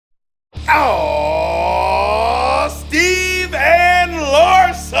Oh, Steve and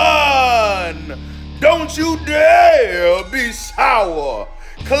Larson! Don't you dare be sour.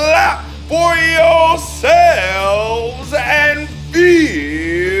 Clap for yourselves and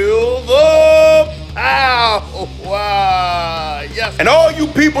feel the power. Yes. And all you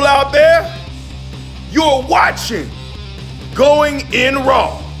people out there, you're watching Going In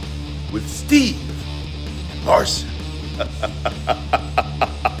Raw with Steve Larson.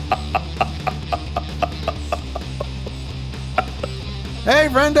 Hey,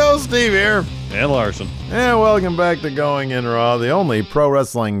 friendo, Steve here. And Larson. And welcome back to Going In Raw, the only pro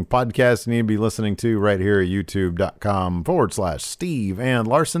wrestling podcast you need to be listening to right here at youtube.com/Steve and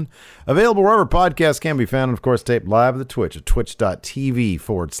Larson. Available wherever podcasts can be found, and of course, taped live at the Twitch at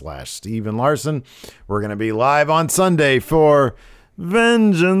twitch.tv/Steve and Larson. We're going to be live on Sunday for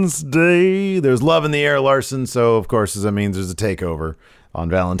Vengeance Day. There's love in the air, Larson, so of course, that means there's a takeover on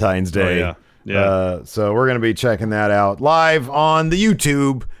Valentine's Day. Oh, yeah. So we're going to be checking that out live on the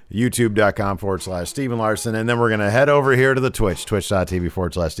YouTube, youtube.com/Stephen Larson. And then we're going to head over here to the Twitch,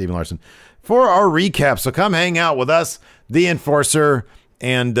 twitch.tv/Stephen Larson for our recap. So come hang out with us. The Enforcer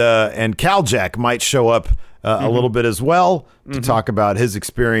and Caljack might show up a little bit as well to talk about his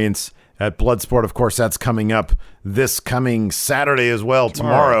experience at Bloodsport. Of course, that's coming up this coming Saturday as well,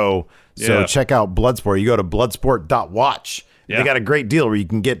 tomorrow. So check out Bloodsport. You go to bloodsport.watch. Yeah. They got a great deal where you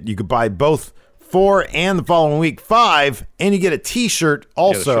could buy both 4 and the following week 5, and you get a T-shirt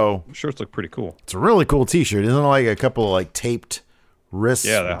also. Yeah, the shirts look pretty cool. It's a really cool T-shirt. Isn't it like a couple of like taped wrists?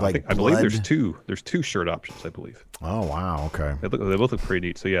 Yeah, I believe there's two. There's 2 shirt options, I believe. Oh wow, okay. They both look pretty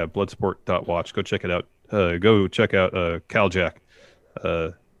neat. So yeah, bloodsport.watch. Go check it out. Go check out Caljack.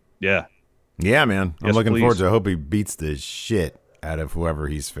 Yeah. Yeah, man. I'm yes, looking please. forward to it. I hope he beats the shit out of whoever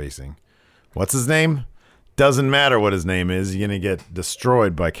he's facing. What's his name? Doesn't matter what his name is. You're going to get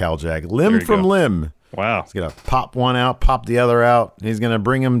destroyed by Caljack. Limb from limb. Wow. He's going to pop one out, pop the other out. He's going to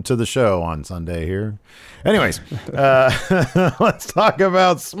bring him to the show on Sunday here. Anyways, let's talk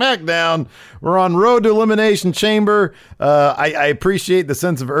about Smackdown. We're on road to Elimination Chamber. I appreciate the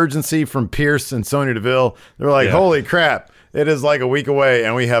sense of urgency from Pierce and Sonya Deville. They're like, holy crap. It is like a week away,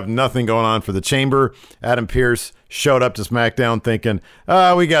 and we have nothing going on for the Chamber. Adam Pearce showed up to SmackDown thinking,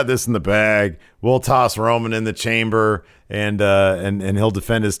 we got this in the bag. We'll toss Roman in the Chamber, and he'll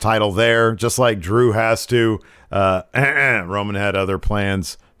defend his title there, just like Drew has to. Roman had other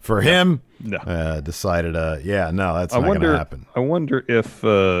plans for him. No. Decided, that's not going to happen. I wonder if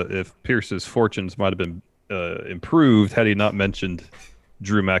Pierce's fortunes might have been improved had he not mentioned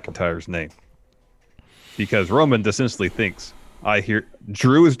Drew McIntyre's name. Because Roman just instantly thinks, I hear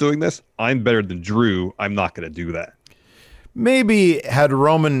Drew is doing this. I'm better than Drew. I'm not going to do that. Maybe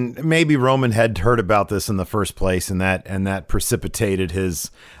Roman had heard about this in the first place, and that precipitated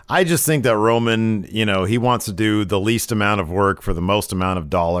his. I just think that Roman, he wants to do the least amount of work for the most amount of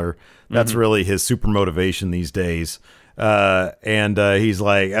dollar. That's really his super motivation these days. And he's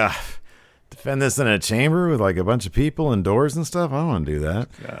like, defend this in a chamber with like a bunch of people indoors and stuff. I don't want to do that.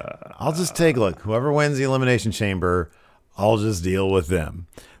 I'll just whoever wins the Elimination Chamber, I'll just deal with them.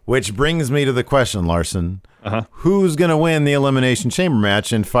 Which brings me to the question, Larson. Who's going to win the Elimination Chamber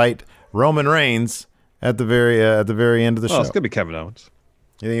match and fight Roman Reigns at the very end of the show? It's going to be Kevin Owens.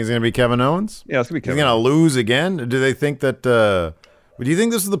 You think it's going to be Kevin Owens? Yeah, it's going to be Kevin He's going to lose again? Do they think that... do you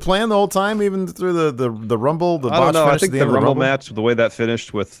think this was the plan the whole time, even through the Rumble? I don't know. I think the Rumble match, the way that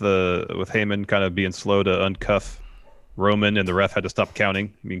finished with Heyman kind of being slow to uncuff Roman and the ref had to stop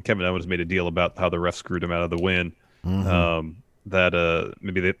counting. I mean, Kevin Owens made a deal about how the ref screwed him out of the win. That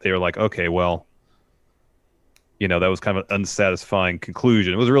maybe they were like, okay, well, that was kind of an unsatisfying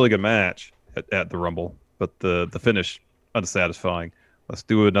conclusion. It was a really good match at the Rumble, but the finish, unsatisfying. Let's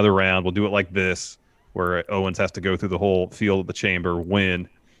do another round. We'll do it like this, where Owens has to go through the whole field of the chamber, win,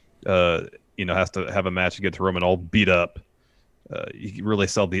 has to have a match against Roman all beat up. You really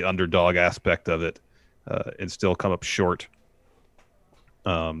sell the underdog aspect of it and still come up short.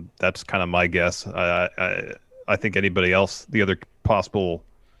 That's kind of my guess. I think anybody else, the other possible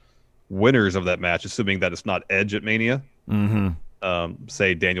winners of that match, assuming that it's not Edge at Mania,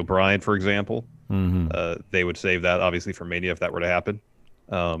 say Daniel Bryan, for example, they would save that obviously for Mania if that were to happen,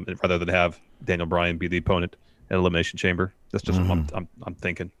 rather than have Daniel Bryan be the opponent at Elimination Chamber. That's just what I'm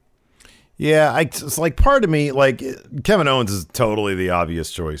thinking. Yeah, it's like part of me, like Kevin Owens is totally the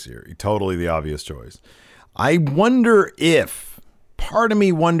obvious choice here. Totally the obvious choice. I wonder if, part of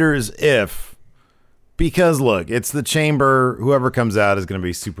me wonders if, because look, it's the Chamber, whoever comes out is going to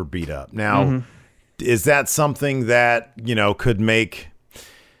be super beat up. Now, is that something that, could make,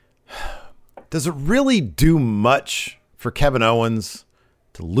 does it really do much for Kevin Owens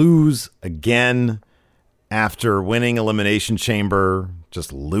to lose again after winning Elimination Chamber,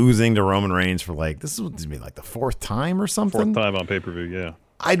 just losing to Roman Reigns for this is gonna be the fourth time or something. Fourth time on pay-per-view, yeah.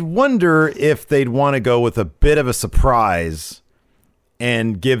 I'd wonder if they'd want to go with a bit of a surprise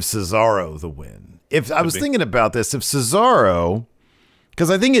and give Cesaro the win. I was thinking about this, if Cesaro,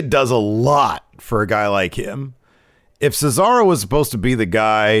 because I think it does a lot for a guy like him. If Cesaro was supposed to be the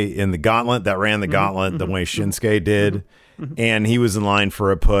guy in the gauntlet that ran the gauntlet the way Shinsuke did, and he was in line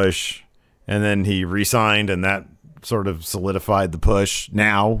for a push, and then he re-signed, and that sort of solidified the push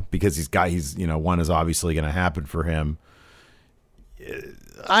now because one is obviously going to happen for him.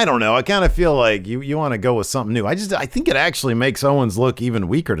 I don't know. I kind of feel like you want to go with something new. I think it actually makes Owens look even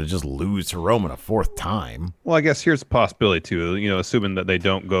weaker to just lose to Roman a fourth time. Well, I guess here's a possibility too. Assuming that they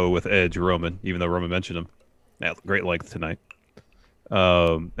don't go with Edge or Roman, even though Roman mentioned him at great length tonight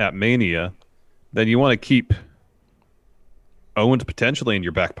at Mania, then you want to keep Owens potentially in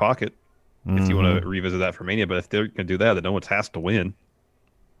your back pocket if you want to revisit that for Mania. But if they're going to do that, then Owens has to win.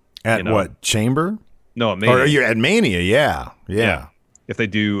 At what, Chamber? No, at Mania. Or you're at Mania, yeah. If they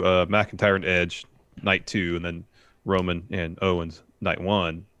do McIntyre and Edge night 2 and then Roman and Owens night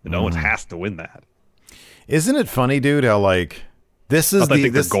 1, then Owens has to win that. Isn't it funny, dude, how this is I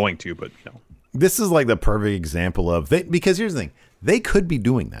think they're going to, but this is the perfect example of because here's the thing. They could be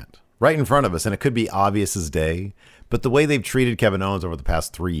doing that right in front of us, and it could be obvious as day, but the way they've treated Kevin Owens over the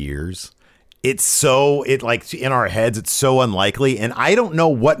past 3 years, it's in our heads, it's so unlikely, and I don't know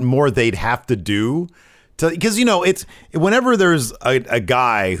what more they'd have to do. Because, it's whenever there's a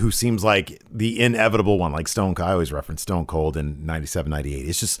guy who seems like the inevitable one, like Stone Cold, I always reference Stone Cold in 97,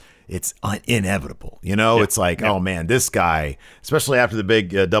 98. It's inevitable. It's oh, man, this guy, especially after the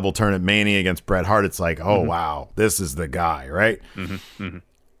big double turn at Mania against Bret Hart, it's wow, this is the guy, right?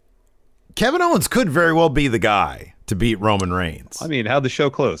 Kevin Owens could very well be the guy to beat Roman Reigns. I mean, how'd the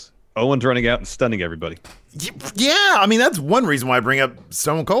show close? Owens running out and stunning everybody. Yeah, I mean, that's one reason why I bring up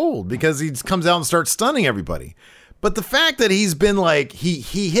Stone Cold, because he comes out and starts stunning everybody. But the fact that he's been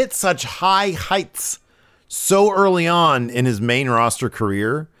he hit such high heights so early on in his main roster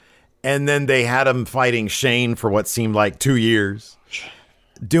career, and then they had him fighting Shane for what seemed like 2 years,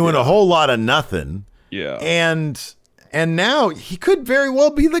 doing a whole lot of nothing. Yeah. And now he could very well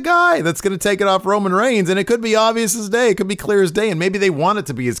be the guy that's going to take it off Roman Reigns, and it could be obvious as day. It could be clear as day, and maybe they want it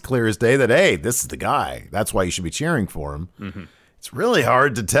to be as clear as day that, hey, this is the guy. That's why you should be cheering for him. It's really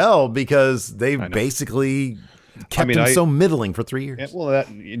hard to tell because they've basically kept him so middling for 3 years. Yeah, well, that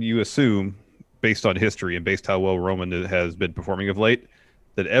you assume, based on history and based how well Roman has been performing of late,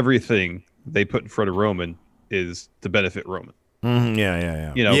 that everything they put in front of Roman is to benefit Roman.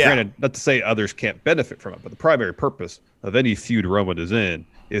 Yeah. Granted, not to say others can't benefit from it, but the primary purpose of any feud Roman is in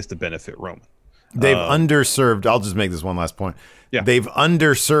is to benefit Roman. They've underserved. I'll just make this one last point. Yeah. They've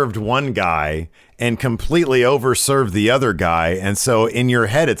underserved one guy and completely overserved the other guy. And so in your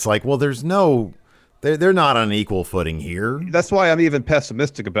head, it's well, there's no, they're not on equal footing here. That's why I'm even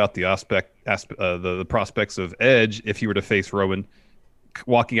pessimistic about the the prospects of Edge if he were to face Roman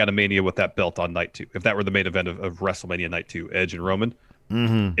walking out of Mania with that belt on night 2. If that were the main event of WrestleMania night 2, Edge and Roman,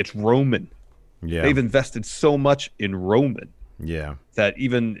 it's Roman. Yeah. They've invested so much in Roman. Yeah. That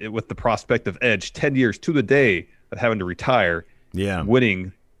even with the prospect of Edge 10 years to the day of having to retire,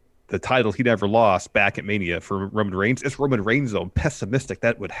 winning the title he never lost back at Mania for Roman Reigns, it's Roman Reigns, though. I'm pessimistic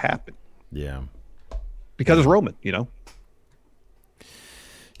that would happen. Yeah. Because it's Roman, Yeah,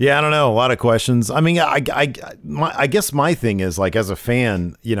 I don't know. A lot of questions. I mean, I guess my thing is, as a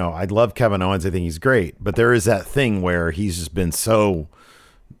fan, I love Kevin Owens. I think he's great. But there is that thing where he's just been so,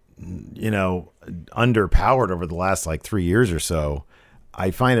 underpowered over the last 3 years or so. I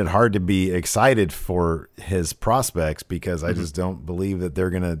find it hard to be excited for his prospects because I just don't believe that they're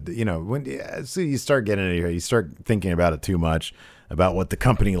going to, when you start getting it here, you start thinking about it too much, about what the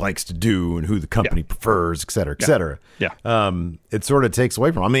company likes to do and who the company prefers, et cetera, et cetera. Yeah. It sort of takes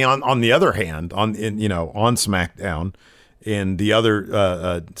away from. I mean, on the other hand, on Smackdown, in the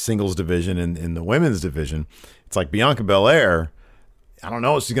other singles division, in the women's division, it's Bianca Belair. I don't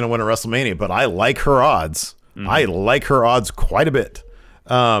know if she's going to win a WrestleMania, but I like her odds. I like her odds quite a bit.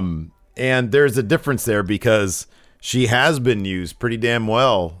 And there's a difference there because she has been used pretty damn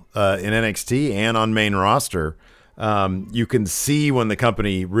well in NXT and on main roster. You can see when the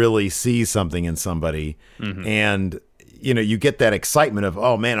company really sees something in somebody, and you get that excitement of,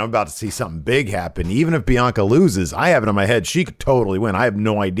 oh man, I'm about to see something big happen. Even if Bianca loses, I have it in my head she could totally win. I have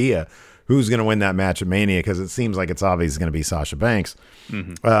no idea who's going to win that match at Mania because it seems like it's obvious going to be Sasha Banks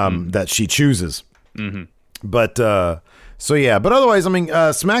that she chooses. But so yeah, but otherwise, I mean,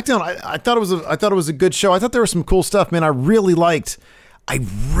 SmackDown, I thought it was a good show. I thought there was some cool stuff, man. I I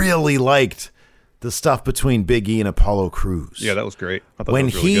really liked the stuff between Big E and Apollo Crews. Yeah, that was great. I thought when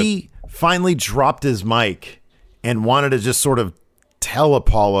that was really he finally dropped his mic and wanted to just sort of tell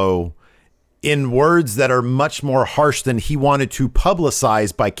Apollo in words that are much more harsh than he wanted to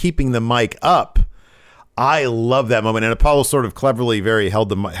publicize by keeping the mic up. I love that moment. And Apollo sort of cleverly held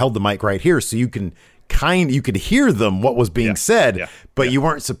the mic right here so you could hear them, what was being said, but you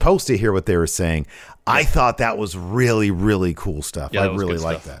weren't supposed to hear what they were saying. I thought that was really, really cool stuff. I really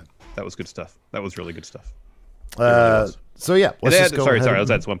liked that. That was good stuff. That was really good stuff. So yeah, let's sorry, let's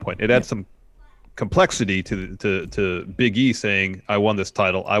add one point. It adds some complexity to Big E saying, I won this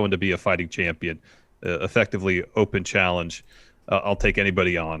title. I want to be a fighting champion. Effectively open challenge. I'll take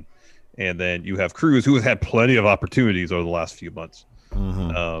anybody on. And then you have Crews, who has had plenty of opportunities over the last few months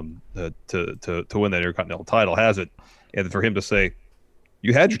to win that Intercontinental title, has it. And for him to say,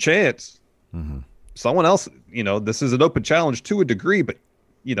 you had your chance. Someone else, this is an open challenge to a degree, but,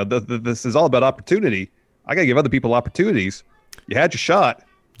 this is all about opportunity. I got to give other people opportunities. You had your shot.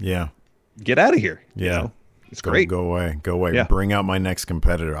 Yeah. Get out of here. Yeah. It's great. Go away. Yeah. Bring out my next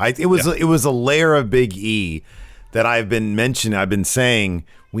competitor. It was a layer of Big E that I've been mentioning. I've been saying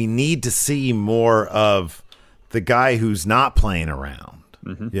we need to see more of the guy who's not playing around,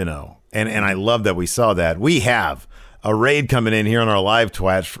 and I love that we saw that. We have a raid coming in here on our live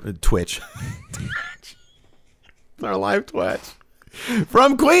Twitch. Our live Twitch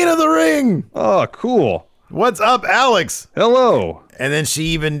from Queen of the Ring. Oh, cool. What's up, Alex? Hello. And then she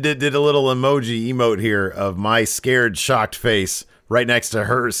even did a little emote here of my scared, shocked face right next to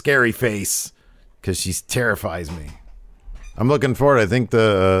her scary face because she terrifies me. I'm looking forward. I think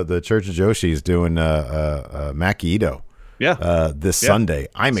the Church of Joshi is doing Maki Ito. This Sunday.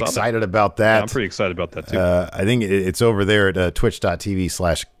 I'm excited about that. Yeah, I'm pretty excited about that too. I think it's over there at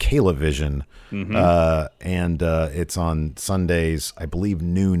twitch.tv/KaylaVision. And it's on Sundays, I believe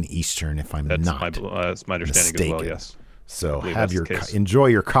noon Eastern, if I'm that's not that's my understanding mistaken. as well, yes. So enjoy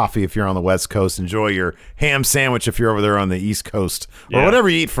your coffee if you're on the West Coast. Enjoy your ham sandwich if you're over there on the East Coast. Or whatever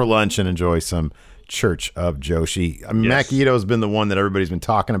you eat for lunch, and enjoy some Church of Joshi. Maki Ito has been the one that everybody's been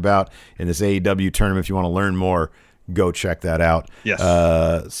talking about in this AEW tournament. If you want to learn more, go check that out. Yes.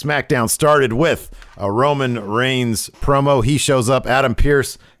 Smackdown started with a Roman Reigns promo. He shows up. Adam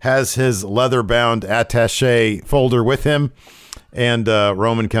Pearce has his leather-bound attaché folder with him. And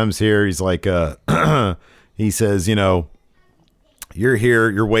Roman comes here. He's like, he says, you're here.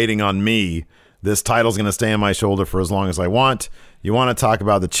 You're waiting on me. This title's going to stay on my shoulder for as long as I want. You want to talk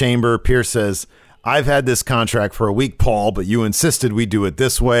about the chamber? Pearce says, I've had this contract for a week, Paul, but you insisted we do it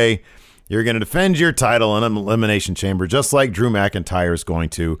this way. You're going to defend your title in an Elimination Chamber, just like Drew McIntyre is going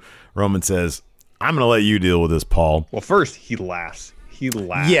to. Roman says, I'm going to let you deal with this, Paul. Well, first, he laughs.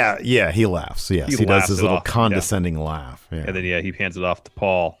 Yeah, he laughs. Yes, he does his little condescending laugh. Yeah. And then, he hands it off to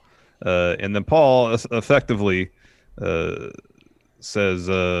Paul. And then Paul effectively says,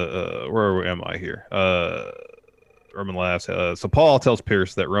 where am I here? Roman laughs. So Paul tells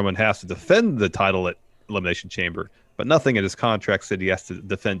Pearce that Roman has to defend the title at Elimination Chamber, but nothing in his contract said he has to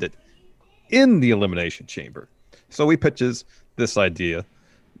defend it in the Elimination Chamber. So he pitches this idea.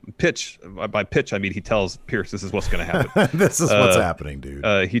 By pitch, I mean he tells Pearce this is what's going to happen. This is what's happening,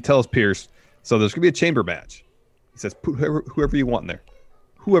 dude. He tells Pearce, so there's going to be a chamber match. He says, put whoever you want in there.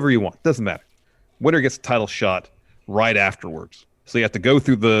 Whoever you want. Doesn't matter. Winner gets a title shot right afterwards. So you have to go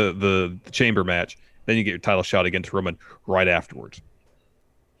through the chamber match. Then you get your title shot against Roman right afterwards.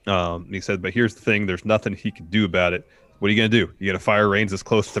 He said, but here's the thing. There's nothing he can do about it. What are you going to do? You're going to fire Reigns this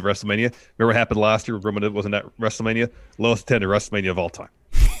close to WrestleMania? Remember what happened last year when Roman wasn't at WrestleMania? Lowest attended WrestleMania of all time.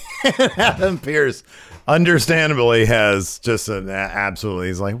 Adam Pearce, understandably, has just an absolutely.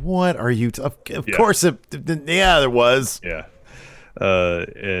 He's like, what are you? Of course, there was. Yeah.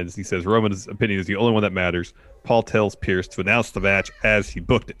 And he says Roman's opinion is the only one that matters. Paul tells Pearce to announce the match as he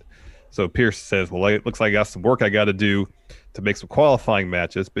booked it. So Pearce says, well, it looks like I got some work I got to do to make some qualifying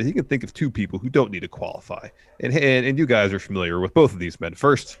matches, but he can think of two people who don't need to qualify. And you guys are familiar with both of these men.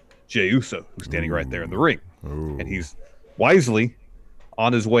 First, Jey Uso, who's standing right there in the ring. Ooh. And he's wisely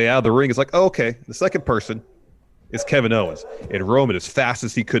on his way out of the ring. It's like, oh, okay, the second person is Kevin Owens. And Roman, as fast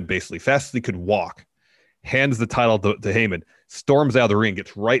as he could walk, hands the title to Heyman, storms out of the ring,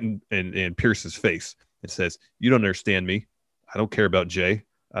 gets right in Pearce's face, and says, you don't understand me. I don't care about Jey.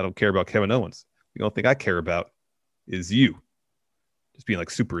 I don't care about Kevin Owens. The only thing I care about is you. Just being like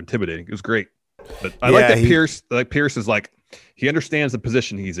super intimidating. It was great. But I like that Pearce is like, he understands the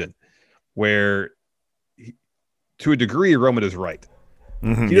position he's in, where to a degree, Roman is right.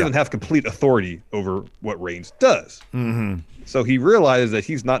 Mm-hmm, he doesn't have complete authority over what Reigns does. Mm-hmm. So he realizes that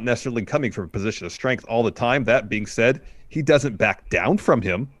he's not necessarily coming from a position of strength all the time. That being said, he doesn't back down from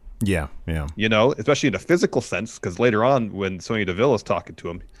him. Yeah. Especially in a physical sense, because later on when Sonya Deville is talking to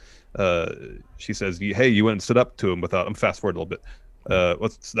him, she says, "Hey, you went and stood up to him without." I'm fast forward a little bit.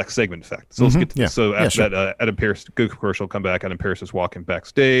 What's the next segment? In fact, so let's get to this. So after that, Adam Pearce, good commercial, come back. Adam Pearce is walking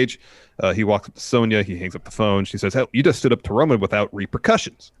backstage. He walks up to Sonya. He hangs up the phone. She says, "Hey, you just stood up to Roman without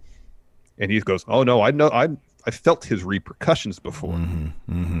repercussions," and he goes, "Oh no, I know. I felt his repercussions before."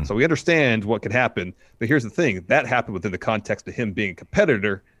 So we understand what could happen. But here's the thing: that happened within the context of him being a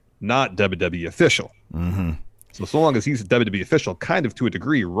competitor, not WWE official. So long as he's a WWE official, kind of to a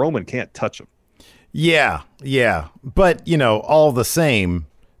degree, Roman can't touch him. Yeah. But, all the same,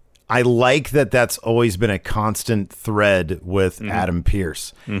 I like that that's always been a constant thread with Adam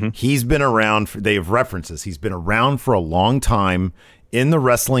Pearce. He's been around, they have references. He's been around for a long time in the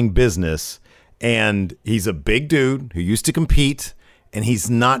wrestling business, and he's a big dude who used to compete, and he's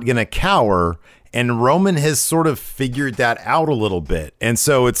not going to cower. And Roman has sort of figured that out a little bit. And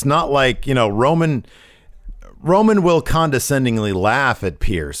so it's not like, Roman will condescendingly laugh at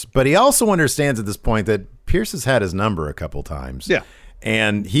Pearce, but he also understands at this point that Pearce has had his number a couple times. Yeah.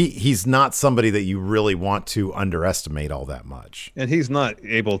 And he's not somebody that you really want to underestimate all that much. And he's not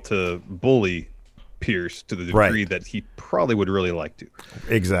able to bully Pearce to the degree that he probably would really like to.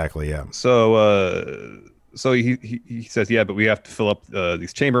 Exactly, yeah. So he says, yeah, but we have to fill up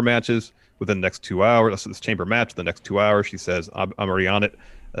these chamber matches within the next 2 hours. This chamber match the next 2 hours. She says, I'm already on it.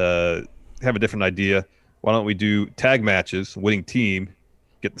 Have a different idea. Why don't we do tag matches? Winning team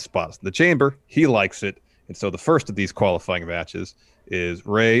get the spots in the chamber. He likes it. And so the first of these qualifying matches is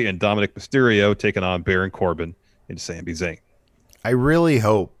Rey and Dominic Mysterio taking on Baron Corbin and Sami Zayn. I really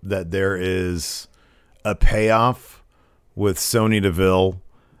hope that there is a payoff with Sonya Deville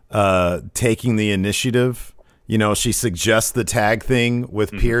taking the initiative. She suggests the tag thing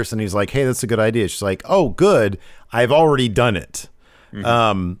with Pearce, and he's like, hey, that's a good idea. She's like, oh, good. I've already done it.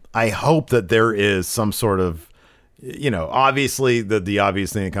 I hope that there is some sort of, obviously the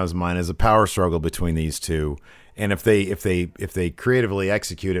obvious thing that comes to mind is a power struggle between these two. And if they creatively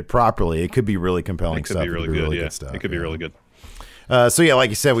execute it properly, it could be really compelling stuff. It could be really good. Good stuff. It could be really good. So yeah, like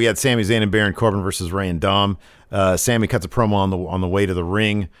you said, we had Sami Zayn and Baron Corbin versus Rey and Dom. Sami cuts a promo on the way to the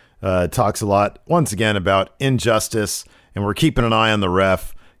ring. Talks a lot once again about injustice, and we're keeping an eye on the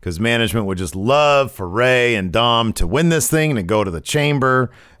ref because management would just love for Rey and Dom to win this thing and to go to the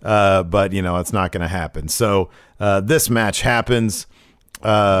chamber, but it's not going to happen. So this match happens.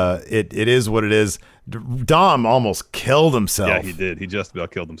 It is what it is. Dom almost killed himself. Yeah, he did. He just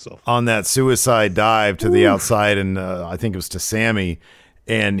about killed himself on that suicide dive to the outside, and I think it was to Sami.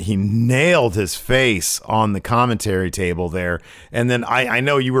 And he nailed his face on the commentary table there. And then I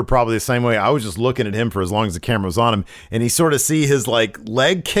know you were probably the same way. I was just looking at him for as long as the camera was on him. And he sort of see his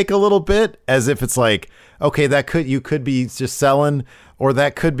leg kick a little bit as if it's like, okay, you could be just selling, or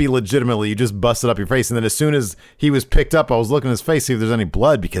that could be legitimately you just busted up your face. And then as soon as he was picked up, I was looking at his face, see if there's any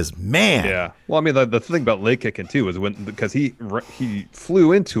blood, because man. Yeah. Well, I mean, the thing about leg kicking too is because he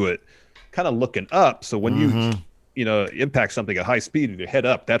flew into it kind of looking up. So when you impact something at high speed and your head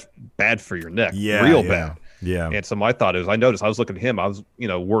up, that's bad for your neck. Real bad. Yeah. And so my thought is, I noticed, I was looking at him, I was,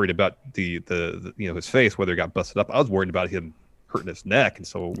 worried about the his face, whether it got busted up. I was worried about him hurting his neck. And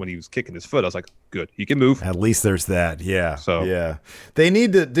so when he was kicking his foot, I was like, good, he can move. At least there's that. Yeah. So yeah, they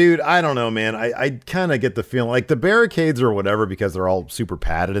need to, dude. I don't know, man. I kind of get the feeling like the barricades or whatever, because they're all super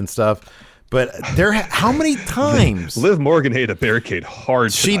padded and stuff. But how many times Liv Morgan hit a barricade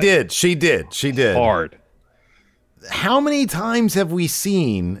hard tonight. She did hard. How many times have we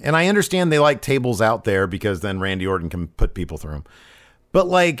seen, and I understand they like tables out there because then Randy Orton can put people through them, but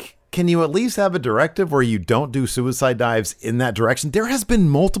can you at least have a directive where you don't do suicide dives in that direction? There has been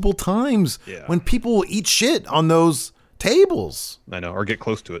multiple times when people will eat shit on those tables. I know, or get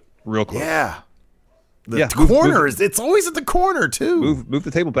close to it, real close. Yeah. The corner it's always at the corner too. Move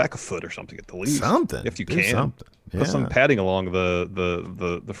the table back a foot or something at the least. Something. If you can. Something. Yeah. Put some padding along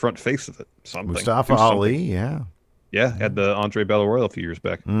the front face of it. Something. Mustafa Ali, yeah. Yeah, had the Andre Battle Royal a few years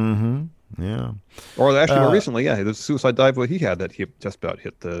back. Yeah. Or actually more recently, the suicide dive he had that he just about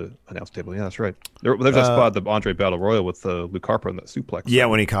hit the announce table. Yeah, that's right. There's a spot, the Andre Battle Royal with Luke Harper on that suplex. Yeah,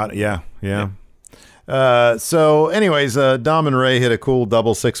 when he caught it. Yeah. So anyways, Dom and Rey hit a cool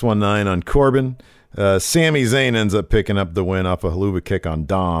double 619 on Corbin. Sami Zayn ends up picking up the win off a haluva kick on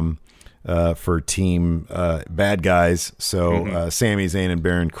Dom for team bad guys. So Sami Zayn and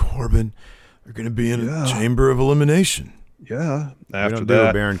Baron Corbin are going to be in a chamber of elimination. Yeah. After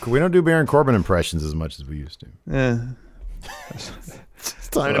we don't do Baron Corbin impressions as much as we used to. It's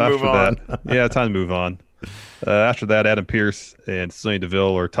time to move on. Time to move on. After that, Adam Pearce and Sonya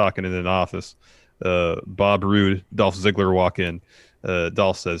Deville are talking in an office. Bob Roode, Dolph Ziggler walk in.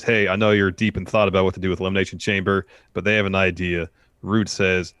 Dolph says, "Hey, I know you're deep in thought about what to do with Elimination Chamber, but they have an idea." Roode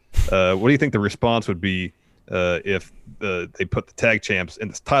says, "What do you think the response would be if they put the tag champs in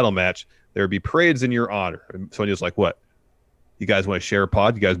this title match? There would be parades in your honor." And Sonya's like, "What? You guys want to share a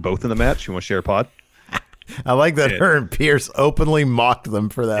pod? You guys both in the match? You want to share a pod?" I like that her and Pierce openly mocked them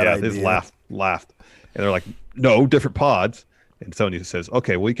for that idea. They laughed. And they're like, "No, different pods." And Sonya says,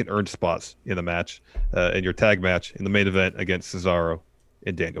 "Okay, well, you can earn spots in the match, in your tag match, in the main event against Cesaro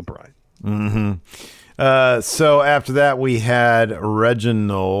and Daniel Bryan." Mm-hmm. So after that, we had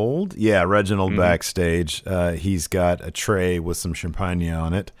Reginald. Yeah, Reginald backstage. He's got a tray with some champagne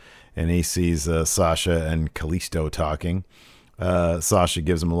on it, and he sees Sasha and Kalisto talking. Sasha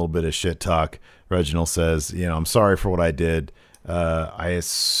gives him a little bit of shit talk. Reginald says, "I'm sorry for what I did. I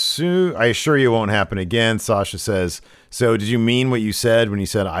assure you it won't happen again." Sasha says, "So did you mean what you said when you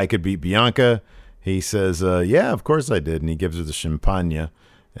said I could beat Bianca?" He says, "Yeah, of course I did." And he gives her the champagne,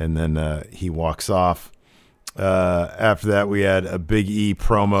 and then he walks off. After that, we had a Big E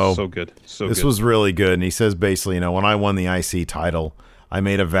promo. So good. This was really good. And he says basically, when I won the IC title, I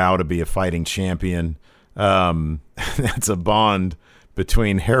made a vow to be a fighting champion. That's a bond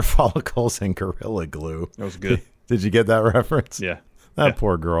between hair follicles and Gorilla Glue. That was good. Did you get that reference? Yeah.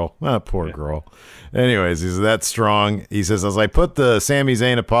 Poor girl. That poor girl. Anyways, he says, "That's strong." He says, "As I put the Sami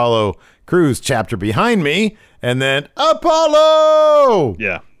Zayn Apollo Crews chapter behind me, and then Apollo!"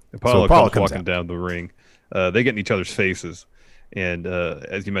 Yeah. Apollo comes walking down the ring. They get in each other's faces. And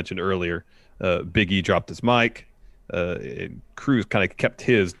as you mentioned earlier, Big E dropped his mic. Crews kind of kept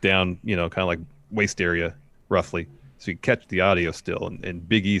his down, kind of like waist area, roughly, so you can catch the audio still. And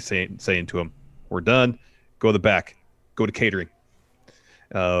Big E saying to him, "We're done. Go to the back. Go to catering."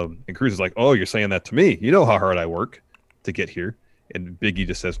 And Crews is like, "Oh, you're saying that to me? You know how hard I work to get here." And Big E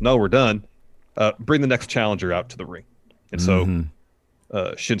just says, "No, we're done. Bring the next challenger out to the ring." And so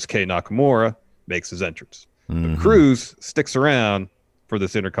Shinsuke Nakamura makes his entrance. But Crews sticks around for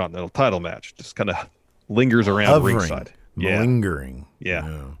this Intercontinental title match, just kind of lingers around ringside. Lingering.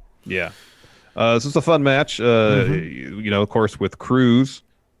 Yeah. This is a fun match. Of course, with Crews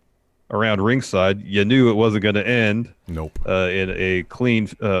around ringside, you knew it wasn't going to end. Nope. In a clean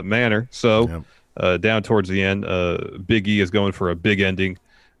manner. So down towards the end, Big E is going for a big ending.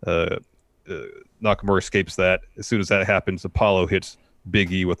 Nakamura escapes that. As soon as that happens, Apollo hits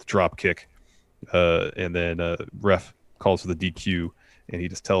Big E with the drop kick. And then ref calls for the DQ, and he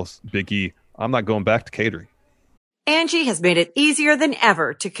just tells Big E, "I'm not going back to catering." Angie has made it easier than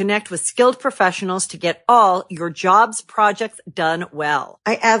ever to connect with skilled professionals to get all your jobs projects done well.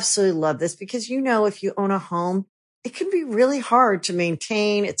 I absolutely love this because, if you own a home, it can be really hard to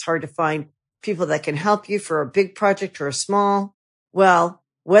maintain. It's hard to find people that can help you for a big project or a small. Well,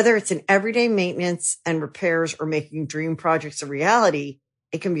 whether it's in everyday maintenance and repairs or making dream projects a reality,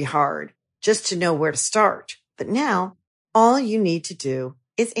 it can be hard just to know where to start. But now all you need to do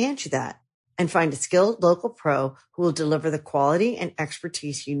is Angie that and find a skilled local pro who will deliver the quality and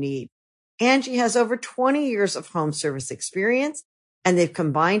expertise you need. Angie has over 20 years of home service experience, and they've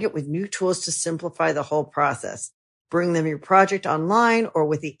combined it with new tools to simplify the whole process. Bring them your project online or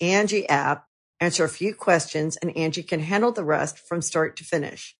with the Angie app, answer a few questions, and Angie can handle the rest from start to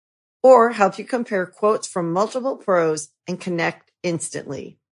finish. Or help you compare quotes from multiple pros and connect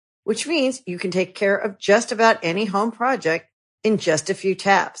instantly, which means you can take care of just about any home project in just a few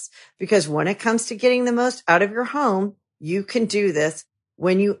taps. Because when it comes to getting the most out of your home, you can do this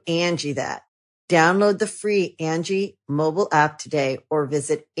when you Angie that. Download the free Angie mobile app today or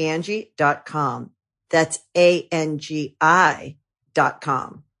visit Angie.com. That's ANGI.com.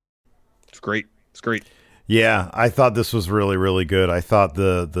 It's great. Yeah, I thought this was really, really good. I thought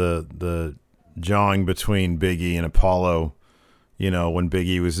the jawing between Big E and Apollo, when Big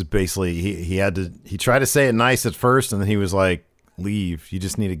E was basically, he tried to say it nice at first, and then he was like, "Leave. You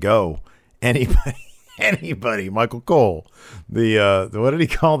just need to go." Anybody, Michael Cole, the what did he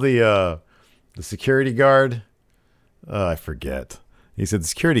call the security guard? I forget. He said the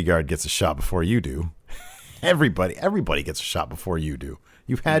security guard gets a shot before you do. Everybody gets a shot before you do.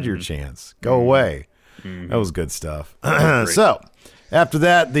 You've had your chance. Go away. That was good stuff. So after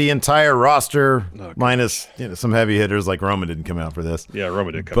that, the entire roster, minus some heavy hitters like Roman didn't come out for this. Yeah,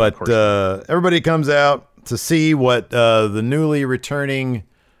 Roman didn't come out. But everybody comes out to see what the newly returning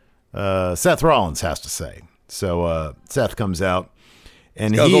Seth Rollins has to say. So Seth comes out,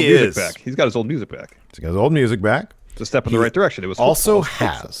 and he's got his old music back. He's got his old music back. It's a step in the right direction. It was also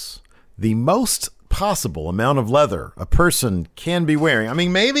has the most possible amount of leather a person can be wearing. I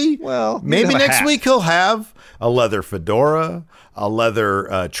mean, maybe next week he'll have a leather fedora, a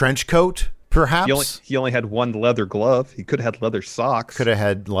leather trench coat, Perhaps he only had one leather glove. He could have had leather socks. Could have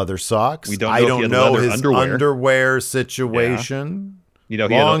had leather socks. We don't know I if don't he had know leather his underwear. situation. You know,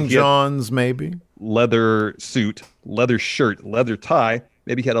 Long johns, maybe. Leather suit, leather shirt, leather tie.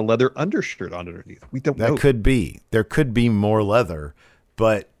 Maybe he had a leather undershirt on underneath. We don't know. That could be. There could be more leather,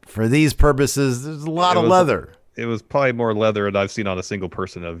 but for these purposes, there's a lot of leather. It was probably more leather than I've seen on a single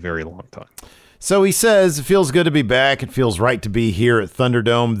person in a very long time. So he says, it feels good to be back. It feels right to be here at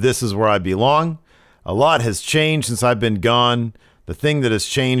Thunderdome. This is where I belong. A lot has changed since I've been gone. The thing that has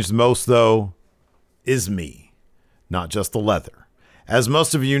changed most, though, is me, not just the leather. As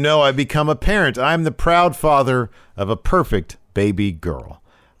most of you know, I've become a parent. I'm the proud father of a perfect baby girl.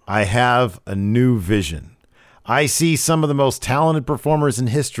 I have a new vision. I see some of the most talented performers in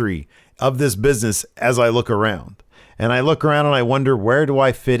history of this business as I look around. And I look around and I wonder, where do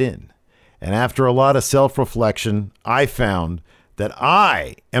I fit in? And after a lot of self-reflection, I found that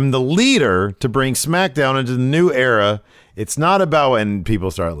I am the leader to bring Smackdown into the new era. It's not about when people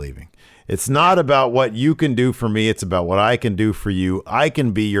start leaving. It's not about what you can do for me. It's about what I can do for you. I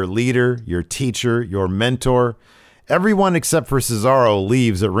can be your leader, your teacher, your mentor. Everyone except for Cesaro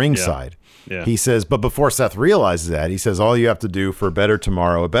leaves at ringside. Yeah. He says, but before Seth realizes that, he says, all you have to do for a better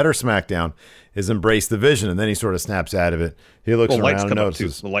tomorrow, a better Smackdown, is embrace the vision. And then he sort of snaps out of it. He looks around and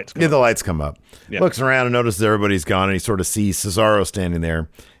notices. The lights come up. Yeah. Looks around and notices everybody's gone, and he sort of sees Cesaro standing there.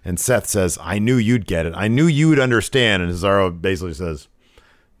 And Seth says, I knew you'd get it. I knew you'd understand. And Cesaro basically says,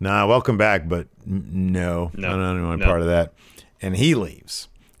 nah, welcome back, but no, I don't want part of that. And he leaves.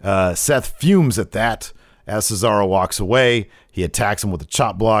 Seth fumes at that as Cesaro walks away. He attacks him with a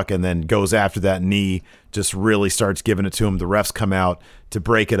chop block and then goes after that knee, just really starts giving it to him. The refs come out to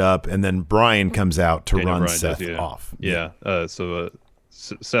break it up, and then Bryan comes out to run Seth off. Yeah. So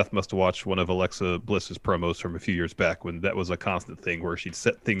Seth must have watched one of Alexa Bliss's promos from a few years back when that was a constant thing where she'd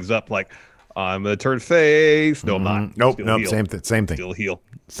set things up like, I'm going to turn face. No, I'm not. Nope. Heel. Same thing. Still heel.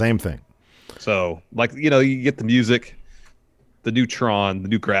 Same thing. So, like, you get the music, the new Tron, the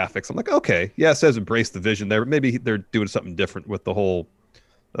new graphics. I'm like, okay, yeah, it says embrace the vision there, but maybe they're doing something different with the whole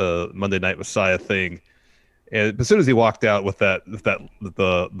Monday Night Messiah thing. And as soon as he walked out with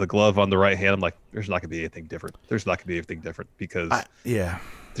the glove on the right hand, I'm like, there's not going to be anything different. There's not going to be anything different because there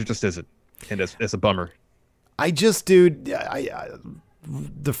just isn't. And it's a bummer.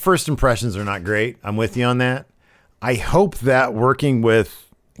 The first impressions are not great. I'm with you on that. I hope that working with,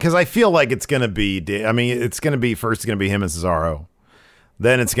 because I feel like it's going to be, it's going to be him and Cesaro.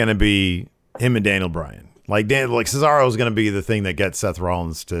 Then it's going to be him and Daniel Bryan. Like Cesaro is going to be the thing that gets Seth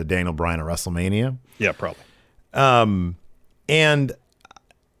Rollins to Daniel Bryan at WrestleMania. Yeah, probably. And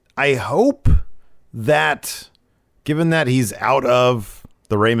I hope that, given that he's out of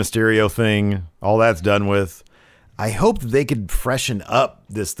the Rey Mysterio thing, all that's done with, I hope that they could freshen up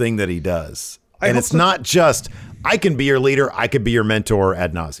this thing that he does. And it's not just, I can be your leader, I could be your mentor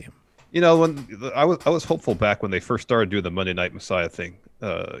ad nauseum. When I was hopeful back when they first started doing the Monday Night Messiah thing,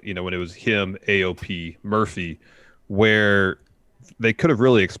 when it was him, AOP, Murphy, where they could have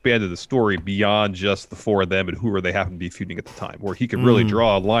really expanded the story beyond just the four of them and whoever they happen to be feuding at the time, where he could really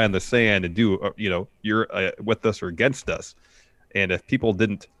draw a line in the sand and do, you're with us or against us. And if people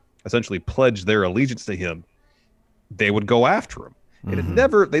didn't essentially pledge their allegiance to him, they would go after him. And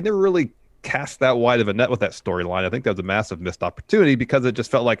they never really cast that wide of a net with that storyline. I think that was a massive missed opportunity because it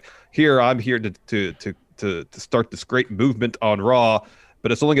just felt like, I'm here to start this great movement on Raw,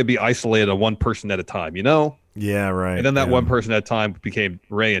 but it's only going to be isolated on one person at a time, Yeah, right. And then that one person at a time became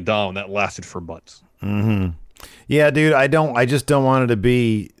Ray and Dom, and that lasted for months. Yeah, dude, I just don't want it to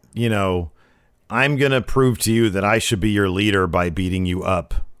be, I'm going to prove to you that I should be your leader by beating you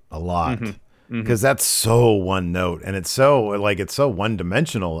up a lot. Because that's so one note, and it's so one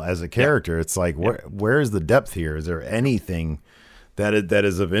dimensional as a character. It's like, where is the depth here? Is there anything that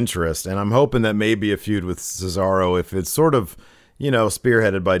is of interest? And I'm hoping that maybe a feud with Cesaro, if it's sort of,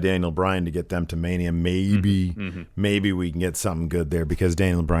 spearheaded by Daniel Bryan to get them to Mania, maybe we can get something good there because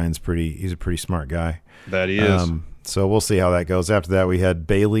Daniel Bryan's he's a pretty smart guy. That he is. So we'll see how that goes. After that, we had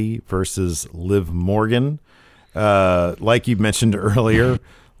Bayley versus Liv Morgan. Like you mentioned earlier,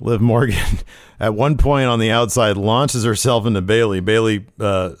 Liv Morgan, at one point on the outside, launches herself into Bayley. Bayley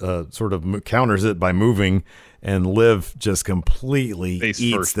sort of counters it by moving, and Liv just completely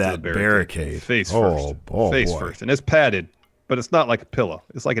eats that barricade. Face first. Face first. And it's padded, but it's not like a pillow.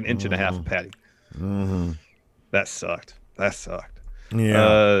 It's like an inch and a half of padding. That sucked.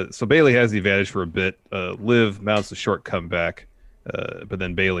 Yeah. So Bayley has the advantage for a bit. Liv mounts a short comeback, but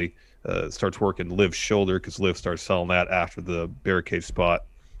then Bayley starts working Liv's shoulder because Liv starts selling that after the barricade spot.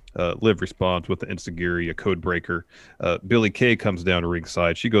 Liv responds with the Enziguri, a code breaker. Billie Kay comes down to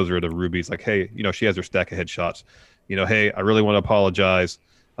ringside. She goes over to Ruby's like, hey, she has her stack of headshots. Hey, I really want to apologize.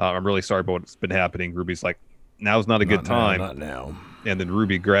 I'm really sorry about what's been happening. Ruby's like, now's not a good time. Not now. And then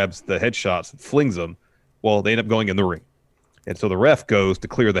Ruby grabs the headshots and flings them. Well, they end up going in the ring. And so the ref goes to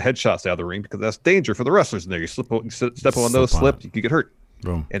clear the headshots out of the ring because that's danger for the wrestlers in there. You step on those, you could get hurt.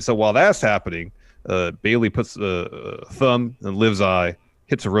 Boom. And so while that's happening, Bailey puts a thumb in Liv's eye,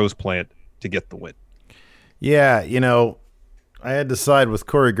 hits a rose plant to get the win. Yeah, I had to side with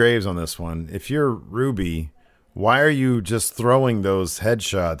Corey Graves on this one. If you're Ruby, why are you just throwing those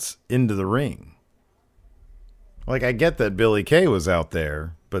headshots into the ring? Like, I get that Billie Kay was out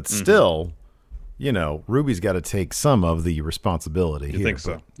there, but still, Ruby's got to take some of the responsibility. You think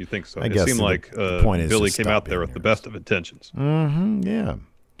so? I It guess seemed like the point is Billie just came stop out there being with the best of intentions. Mm-hmm, yeah.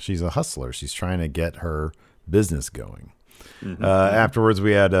 She's a hustler. She's trying to get her business going. Afterwards,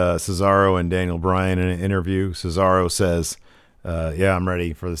 we had Cesaro and Daniel Bryan in an interview. Cesaro says, yeah, I'm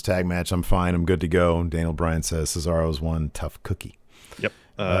ready for this tag match. I'm fine. I'm good to go. And Daniel Bryan says Cesaro's one tough cookie. Yep.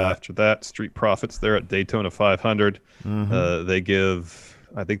 After that, Street Profits, they're at Daytona 500. They give,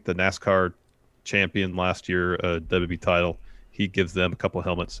 I think, the NASCAR champion last year WWE title. He gives them a couple of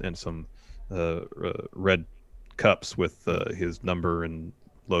helmets and some red cups with his number and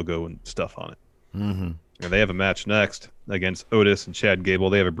logo and stuff on it. And they have a match next against Otis and Chad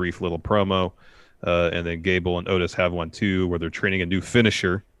Gable. They have a brief little promo. And then Gable and Otis have one too, where they're training a new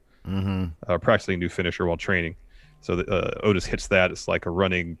finisher, practicing a new finisher while training. So Otis hits that. It's like a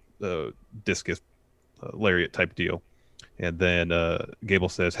running discus lariat type deal. And then Gable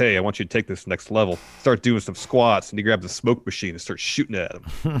says, hey, I want you to take this next level. Start doing some squats. And he grabs a smoke machine and starts shooting at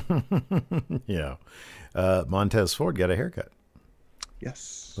him. Yeah. Montez Ford got a haircut.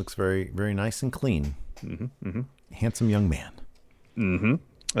 Yes. Looks very, very nice and clean. Handsome young man.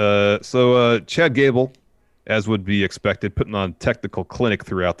 So Chad Gable, as would be expected, putting on technical clinic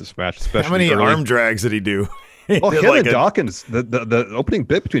throughout this match. Especially how many early. arm drags did he do? Him and Dawkins. The opening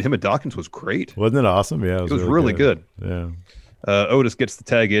bit between him and Dawkins was great. Wasn't it awesome? Yeah, it was really good. Yeah. Otis gets the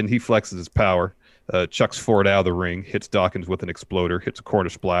tag in. He flexes his power. Chucks Ford out of the ring. Hits Dawkins with an exploder. Hits a corner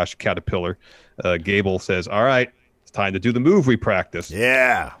splash. Caterpillar. Gable says, all right, it's time to do the move we practiced.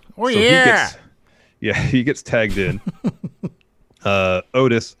 Yeah. Oh, so he gets tagged in.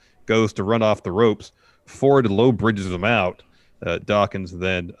 Otis goes to run off the ropes. Ford low bridges him out. Dawkins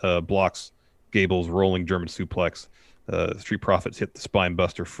then blocks Gable's rolling German suplex. Street Profits hit the spine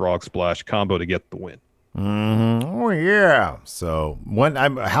buster frog splash combo to get the win. Oh, yeah. So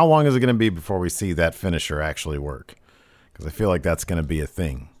how long is it going to be before we see that finisher actually work? Because I feel like that's going to be a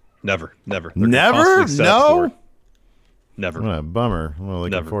thing. Never. Never? No. Never. What a bummer. I'm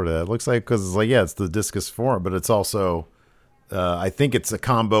looking forward to that. It looks like, because it's like, yeah, it's the discus form, but it's also, I think it's a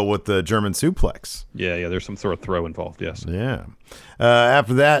combo with the German suplex. Yeah, there's some sort of throw involved, yes. Yeah.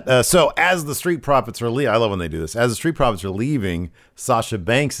 After that, so as the Street Profits are leaving, I love when they do this. As the Street Profits are leaving, Sasha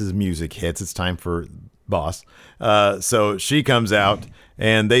Banks' music hits. It's time for Boss. So she comes out,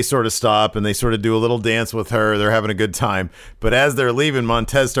 and they sort of stop, and they sort of do a little dance with her. They're having a good time. But as they're leaving,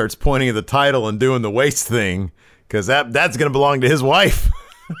 Montez starts pointing at the title and doing the waist thing, because that's going to belong to his wife.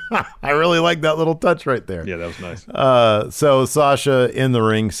 I really like that little touch right there. Yeah, that was nice. So Sasha in the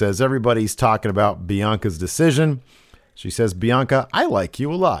ring says, everybody's talking about Bianca's decision. She says, Bianca, I like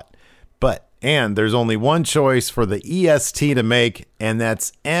you a lot. And there's only one choice for the EST to make, and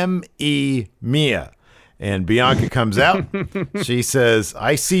that's M.E. Mia. And Bianca comes out. She says,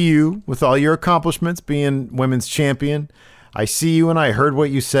 I see you with all your accomplishments being women's champion. I see you and I heard what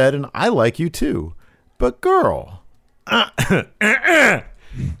you said, and I like you too. But girl,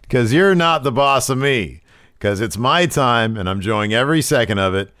 because you're not the boss of me, because it's my time and I'm enjoying every second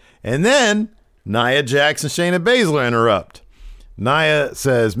of it. And then Nia Jax and Shayna Baszler interrupt. Nia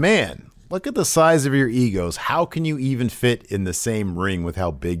says, man, look at the size of your egos. How can you even fit in the same ring with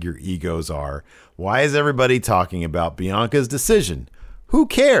how big your egos are? Why is everybody talking about Bianca's decision? Who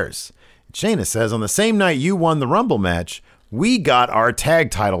cares? Shayna says, on the same night you won the Rumble match, we got our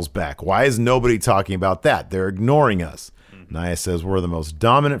tag titles back. Why is nobody talking about that? They're ignoring us. Nia says, we're the most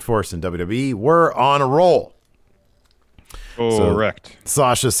dominant force in WWE. We're on a roll. Correct. So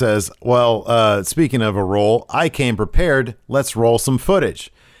Sasha says, well, speaking of a roll, I came prepared. Let's roll some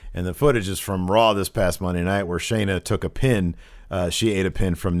footage. And the footage is from Raw this past Monday night, where Shayna took a pin. She ate a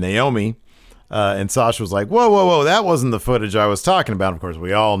pin from Naomi. And Sasha was like, whoa, that wasn't the footage I was talking about. Of course,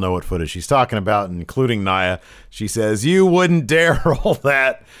 we all know what footage she's talking about, including Nia. She says, you wouldn't dare roll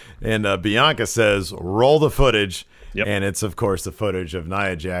that. And Bianca says, roll the footage. Yep. And it's, of course, the footage of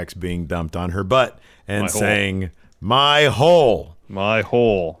Nia Jax being dumped on her butt and saying, my hole. My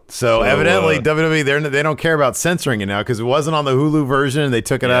hole. So evidently WWE they don't care about censoring it now because it wasn't on the Hulu version and they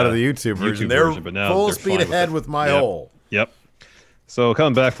took it out of the YouTube version. They're but now full they're speed ahead with My Hole. Yep. So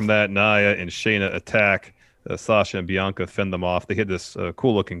coming back from that, Nia and Shayna attack. Sasha and Bianca fend them off. They hit this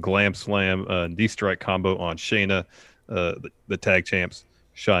cool-looking glam slam D-strike combo on Shayna, the tag champs.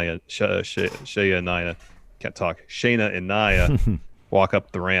 Shayna and Nia. Can't talk. Shayna and Nia walk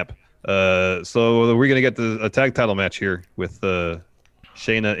up the ramp. So we're going to get a tag title match here with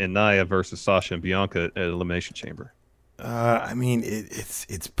Shayna and Nia versus Sasha and Bianca at Elimination Chamber. I mean,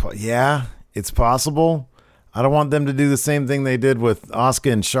 it's possible. I don't want them to do the same thing they did with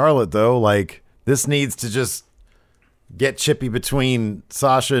Asuka and Charlotte, though. Like, this needs to just get chippy between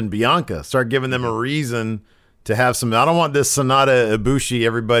Sasha and Bianca. Start giving them a reason to have some. I don't want this Sonata Ibushi,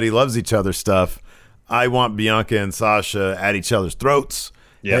 everybody loves each other stuff. I want Bianca and Sasha at each other's throats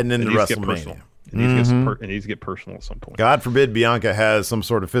heading into WrestleMania. It needs to get personal at some point. God forbid Bianca has some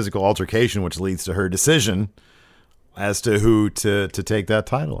sort of physical altercation, which leads to her decision as to who to take that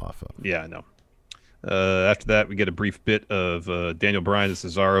title off of. Yeah, I know. After that, we get a brief bit of Daniel Bryan and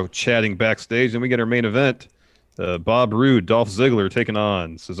Cesaro chatting backstage, and we get our main event. Bob Roode, Dolph Ziggler taking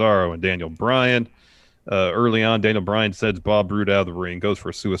on Cesaro and Daniel Bryan. Early on, Daniel Bryan sends Bob Roode out of the ring, goes for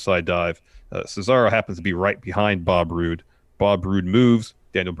a suicide dive. Cesaro happens to be right behind Bob Roode. Bob Roode moves.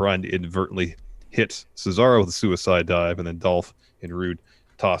 Daniel Bryan inadvertently hits Cesaro with a suicide dive, and then Dolph and Roode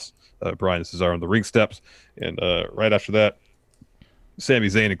toss Bryan and Cesaro on the ring steps. And right after that, Sami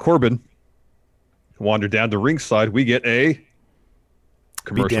Zayn and Corbin wander down to ringside. We get a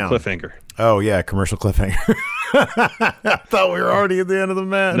commercial cliffhanger. Oh, yeah, commercial cliffhanger. I thought we were already at the end of the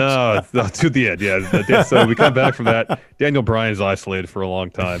match. No, to the end, yeah. So we come back from that. Daniel Bryan is isolated for a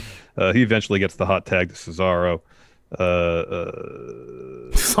long time. He eventually gets the hot tag to Cesaro.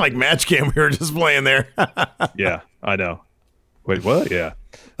 It's like Match Game we were just playing there. Yeah, I know. Wait, what? Yeah.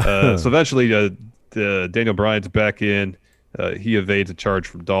 So eventually Daniel Bryan's back in. He evades a charge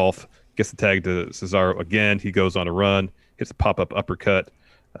from Dolph. Gets the tag to Cesaro again. He goes on a run. Hits a pop-up uppercut.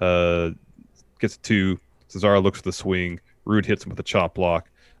 Gets to Cesaro, looks for the swing. Roode hits him with a chop block.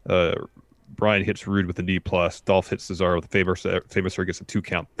 Bryan hits Roode with a knee plus. Dolph hits Cesaro with a famous gets a 2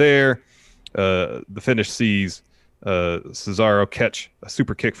 count there. The finish sees Cesaro catch a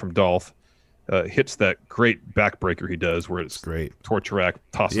super kick from Dolph. Hits that great backbreaker he does where it's great. Torture rack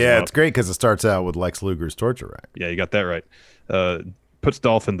tosses him up. It's great because it starts out with Lex Luger's torture rack. Yeah, you got that right. Puts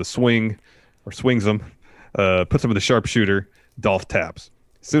Dolph in the swing, or swings him. Puts him in the sharpshooter. Dolph taps.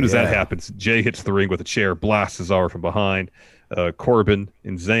 As soon as that happens, Jay hits the ring with a chair, blasts Cesaro from behind. Corbin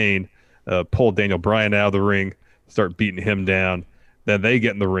and Zayn pull Daniel Bryan out of the ring, start beating him down. Then they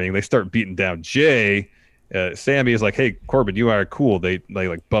get in the ring. They start beating down Jay. Sammy is like, "Hey, Corbin, you are cool." They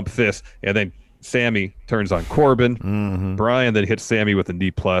like bump fists, and then Sammy turns on Corbin. Mm-hmm. Brian then hits Sammy with a knee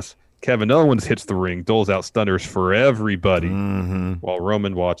plus. Kevin Owens hits the ring, doles out stunners for everybody, while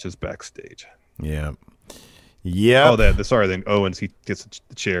Roman watches backstage. Yeah. Yeah. Oh, then Owens, he gets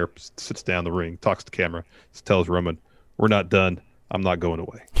the chair, sits down the ring, talks to camera, tells Roman, "We're not done. I'm not going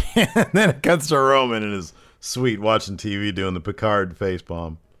away." And then it cuts to Roman in his suite watching TV doing the Picard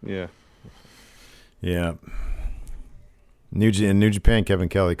facepalm. Yeah. Yeah. In New Japan, Kevin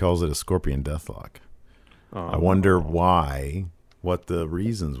Kelly calls it a scorpion deathlock. I wonder why, what the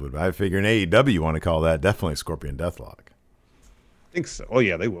reasons would be. I figure in AEW you want to call that definitely scorpion deathlock. I think so. Oh,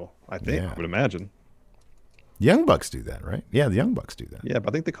 yeah, they will. I think. I would imagine. Young Bucks do that, right? Yeah, the Young Bucks do that. Yeah, but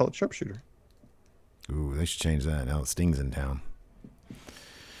I think they call it sharpshooter. Ooh, they should change that now that Sting's in town.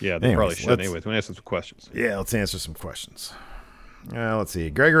 Yeah, they probably should. Anyways, we're going to answer some questions. Yeah, let's answer some questions. Let's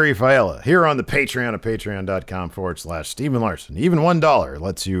see. Gregory Fiala here on the Patreon at patreon.com/Stephen Larson. Even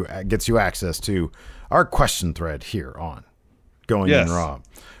 $1 gets you access to our question thread here on Going In Raw.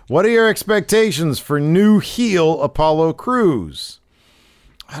 What are your expectations for new heel Apollo Crews?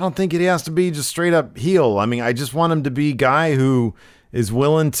 I don't think it has to be just straight up heel. I mean, I just want him to be a guy who is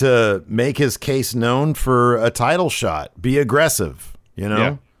willing to make his case known for a title shot. Be aggressive, you know?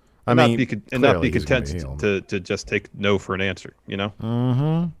 Yeah. Not be content to just take no for an answer, you know?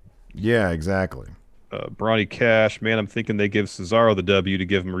 Mm-hmm. Yeah, exactly. Brawny Cash, man, I'm thinking they give Cesaro the W to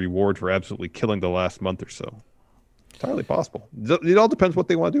give him a reward for absolutely killing the last month or so. Entirely possible. It all depends what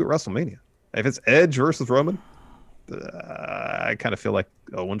they want to do at WrestleMania. If it's Edge versus Roman, I kind of feel like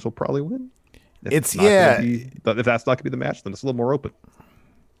Owens will probably win. If that's not going to be the match, then it's a little more open.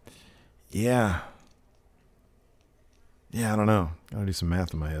 Yeah. Yeah, I don't know. Gotta do some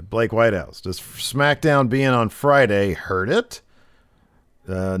math in my head. Blake Whitehouse. Does SmackDown being on Friday hurt it?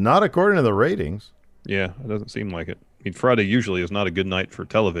 Not according to the ratings. Yeah, it doesn't seem like it. I mean, Friday usually is not a good night for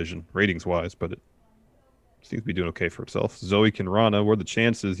television, ratings-wise, but seems to be doing okay for himself. Zoe Kinrana, what are the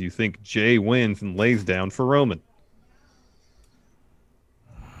chances you think Jay wins and lays down for Roman?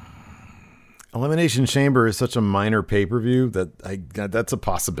 Elimination Chamber is such a minor pay-per-view that's a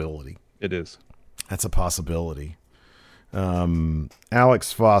possibility. It is. That's a possibility.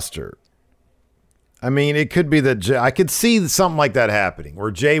 Alex Foster. I mean, it could be that Jay, I could see something like that happening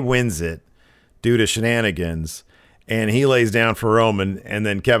where Jay wins it due to shenanigans and he lays down for Roman and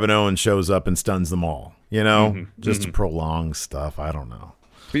then Kevin Owens shows up and stuns them all, just to prolong stuff. I don't know.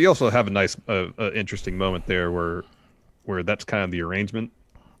 But you also have a nice, interesting moment there where that's kind of the arrangement.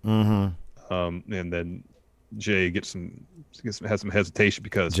 And then Jay has some hesitation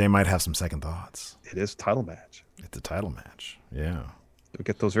because Jay might have some second thoughts. It is a title match. It's a title match. Yeah. Don't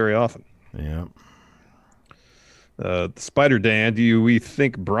get those very often. Yeah. The Spider Dan, do we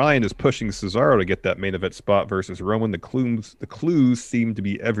think Bryan is pushing Cesaro to get that main event spot versus Roman? The clues seem to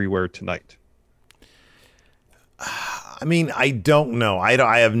be everywhere tonight. I mean, I don't know.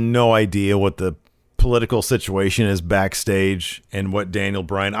 I have no idea what the political situation is backstage and what Daniel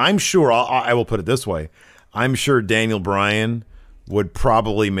Bryan. I'm sure, I will put it this way. I'm sure Daniel Bryan would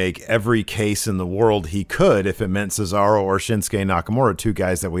probably make every case in the world he could if it meant Cesaro or Shinsuke Nakamura, two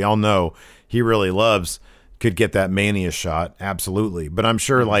guys that we all know he really loves, could get that Mania shot. Absolutely. But I'm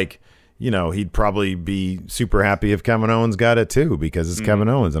sure he'd probably be super happy if Kevin Owens got it too, because it's Kevin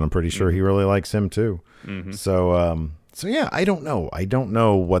Owens and I'm pretty sure he really likes him too. So yeah, I don't know. I don't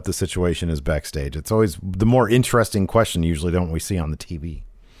know what the situation is backstage. It's always the more interesting question usually don't we see on the TV.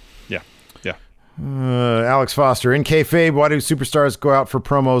 Yeah. Alex Foster, in kayfabe, why do superstars go out for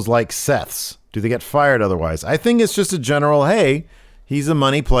promos like Seth's? Do they get fired otherwise? I think it's just a general, hey, he's a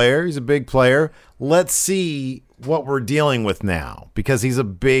money player. He's a big player. Let's see what we're dealing with now because he's a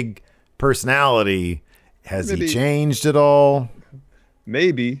big personality. Has he changed at all?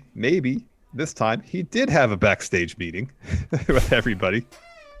 Maybe this time he did have a backstage meeting with everybody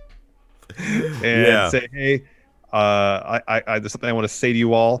and say, hey, there's something I want to say to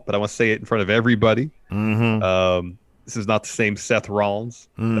you all, but I want to say it in front of everybody. This is not the same Seth Rollins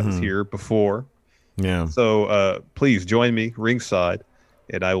that was here before. Yeah. So please join me ringside,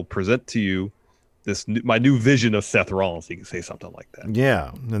 and I will present to you my new vision of Seth Rollins. You can say something like that.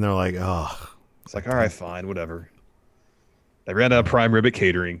 Yeah. And they're like, oh. It's like, all right, fine, whatever. They ran out of prime rib at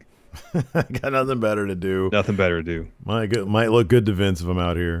catering. Got nothing better to do. Nothing better to do. Might look good to Vince if I'm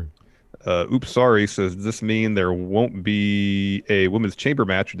out here. Oops, sorry. Says, does this mean there won't be a women's chamber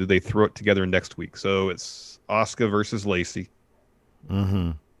match, or do they throw it together next week? So it's Asuka versus Lacey.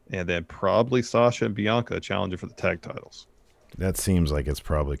 And then probably Sasha and Bianca challenging for the tag titles. That seems like it's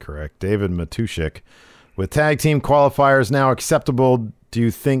probably correct. David Matushik, with tag team qualifiers now acceptable, do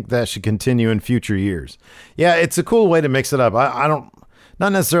you think that should continue in future years? Yeah, it's a cool way to mix it up. I don't,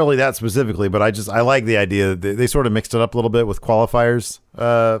 not necessarily that specifically, but I like the idea. They sort of mixed it up a little bit with qualifiers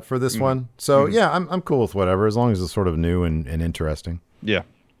for this one. So yeah, I'm cool with whatever, as long as it's sort of new and interesting. Yeah,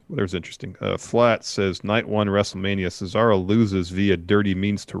 whatever's interesting. Flat says, night one WrestleMania, Cesaro loses via dirty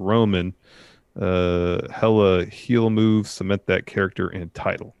means to Roman. Hella heel move, cement that character and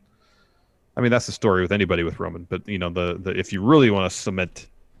title. I mean, that's the story with anybody with Roman, but the if you really want to cement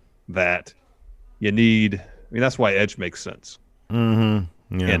that, you need, I mean, that's why Edge makes sense. Yeah.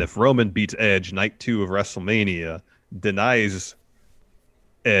 And if Roman beats Edge night 2 of WrestleMania, denies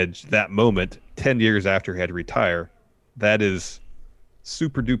Edge that moment 10 years after he had to retire, that is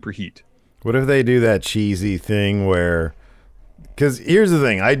super duper heat. What if they do that cheesy thing where, because here's the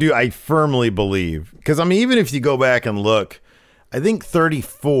thing, I firmly believe, because I mean, even if you go back and look, I think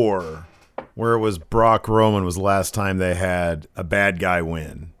 34, where it was Brock Roman, was the last time they had a bad guy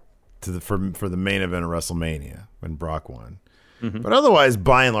win for the main event of WrestleMania when Brock won. But otherwise,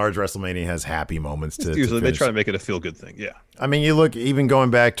 by and large, WrestleMania has happy moments. Usually they try to make it a feel-good thing, yeah. I mean, you look, even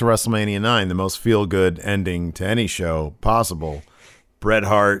going back to WrestleMania 9, the most feel-good ending to any show possible. Bret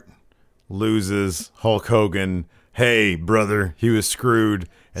Hart loses, Hulk Hogan, hey, brother, he was screwed.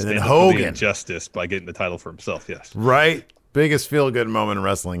 And then Hogan. Injustice by getting the title for himself, yes. Right? Biggest feel-good moment in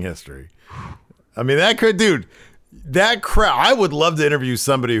wrestling history. I mean, that crowd, I would love to interview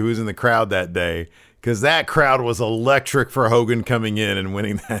somebody who was in the crowd that day, because that crowd was electric for Hogan coming in and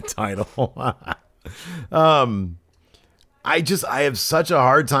winning that title. I have such a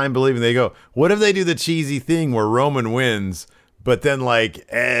hard time believing they go, what if they do the cheesy thing where Roman wins, but then like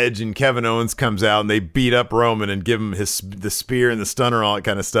Edge and Kevin Owens comes out and they beat up Roman and give him the spear and the stunner, all that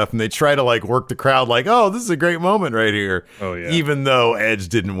kind of stuff. And they try to like work the crowd like, oh, this is a great moment right here. Oh yeah. Even though Edge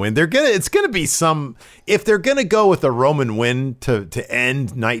didn't win, it's going to be if they're going to go with a Roman win to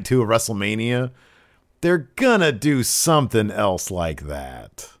end night 2 of WrestleMania, they're going to do something else like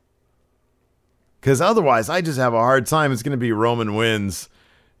that. Because otherwise, I just have a hard time. It's going to be Roman wins.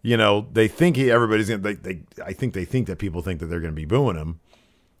 You know, they think everybody's going to, I think they think that people think that they're going to be booing him.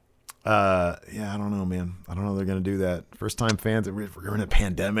 Yeah, I don't know, man. I don't know if they're going to do that. First time fans, we're in a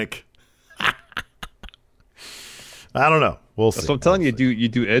pandemic. I don't know. We'll see. So I'm telling you, you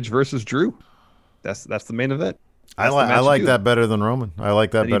do Edge versus Drew. That's the main event. I like that better than Roman. I like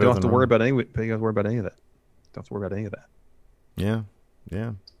that better. You don't have to worry about any. You don't have to worry about any of that. Don't have to worry about any of that. Yeah,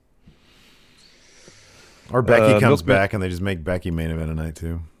 yeah. Or Becky comes back and they just make Becky main event tonight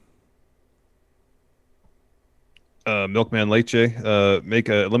too. Milkman Leche, make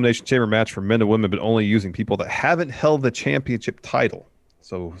an Elimination Chamber match for men and women, but only using people that haven't held the championship title.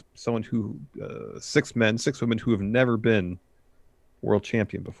 So someone who 6 men, 6 women who have never been world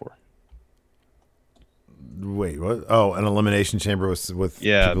champion before. Wait, what? Oh, an Elimination Chamber with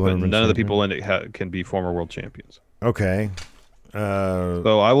yeah, but none of the people in it can be former world champions. Okay.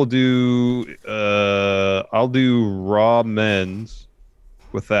 So I will do I'll do Raw men's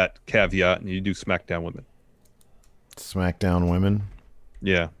with that caveat, and you do SmackDown women. SmackDown women.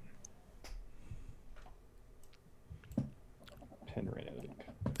 Yeah.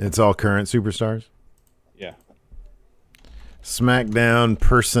 It's all current superstars. Yeah. SmackDown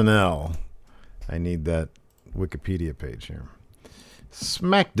personnel. I need that Wikipedia page here.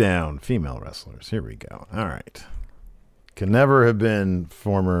 SmackDown female wrestlers. Here we go. All right. Could never have been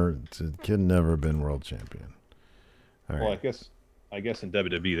could never have been world champion. All right. Well, I guess in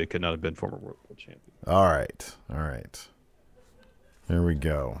WWE they could not have been former world champion. All right. Here we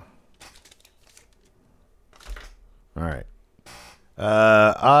go. All right.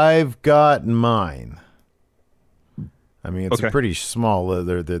 I've got mine. I mean, it's a pretty small.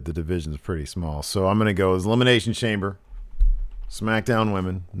 The division's pretty small, so I'm going to go as Elimination Chamber, SmackDown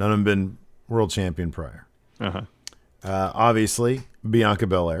women. None of them been world champion prior. Obviously, Bianca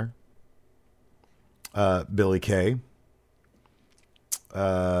Belair, Billie Kay,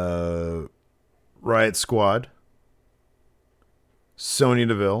 Riot Squad, Sonya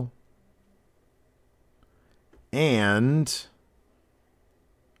Deville, and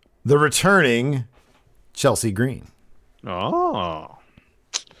the returning Chelsea Green. Oh.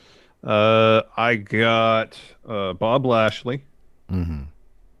 I got Bob Lashley,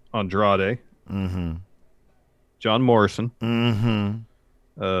 Andrade, John Morrison,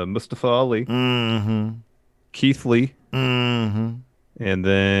 Mustafa Ali, Keith Lee, and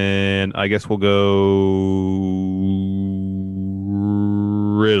then I guess we'll go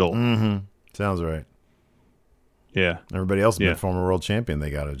Riddle. Sounds right. Yeah. Everybody else has been former world champion. They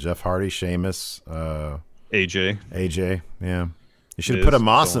got it. Jeff Hardy, Sheamus, AJ. Yeah. You should have put a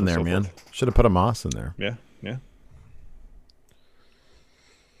Moss in there, man. Should have put a Moss in there. Yeah.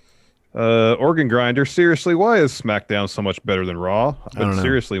 Organ Grinder, seriously, why is SmackDown so much better than Raw? I've been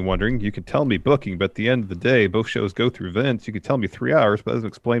seriously wondering. You can tell me booking, but at the end of the day, both shows go through Vince. You could tell me 3 hours, but that doesn't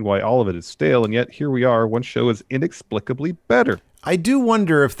explain why all of it is stale, and yet here we are. One show is inexplicably better. I do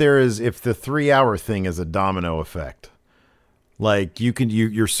wonder if the 3 hour thing is a domino effect. Like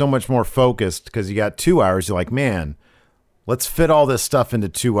you're so much more focused because you got 2 hours. You're like, man, let's fit all this stuff into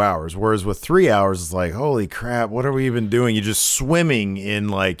 2 hours. Whereas with 3 hours, it's like, holy crap, what are we even doing? You're just swimming in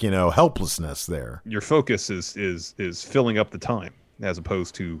helplessness there. Your focus is filling up the time as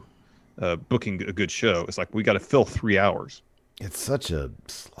opposed to booking a good show. It's like we got to fill 3 hours. It's such a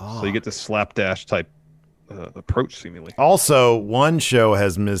slog. So you get this slapdash type approach seemingly. Also, one show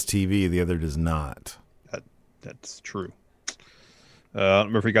has Ms. TV, the other does not. That's true. I don't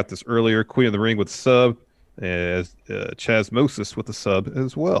remember if we got this earlier. Queen of the Ring with sub, as Chaz Moses with the sub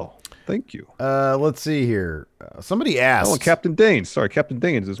as well. Thank you. Let's see here. Somebody asked. Oh, and Captain Danes. Sorry, Captain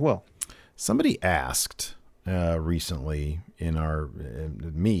Danes as well. Somebody asked recently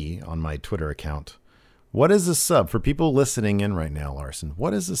in me on my Twitter account, what is a sub? For people listening in right now, Larson,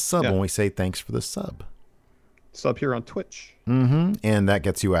 what is a sub when we say thanks for the sub? Sub here on Twitch. And that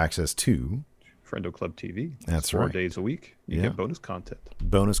gets you access to Friendo Club TV. That's 4 right. days a week. You get bonus content.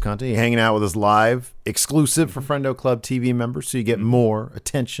 You're hanging out with us live, exclusive for Friendo Club TV members, so you get more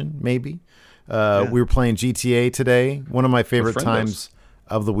attention, maybe. We were playing GTA today. One of my favorite times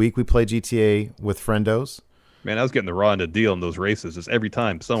of the week. We play GTA with Friendos. Man, I was getting the raw end of deal in those races. Just every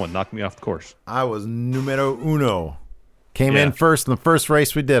time someone knocked me off the course. I was numero uno. Came in first in the first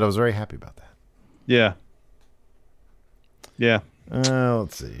race we did. I was very happy about that. Yeah.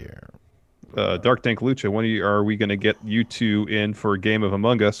 Let's see here. Dark Dank Lucha, when are we going to get you two in for a game of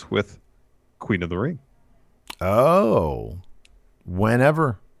Among Us with Queen of the Ring? Oh,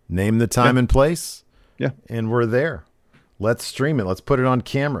 whenever. Name the time and place. Yeah. And we're there. Let's stream it. Let's put it on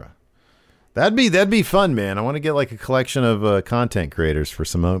camera. That'd be fun, man. I want to get like a collection of content creators for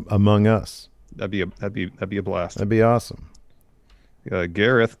some Among Us. That'd be a blast. That'd be awesome.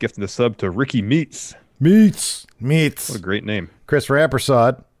 Gareth gifting the sub to Ricky Meats. Meats. What a great name. Chris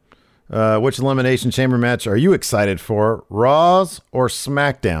Rappersod. Which Elimination Chamber match are you excited for? Raws or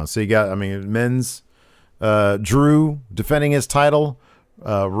SmackDown? So you got, men's Drew defending his title,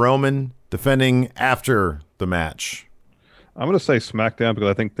 Roman defending after the match. I'm going to say SmackDown because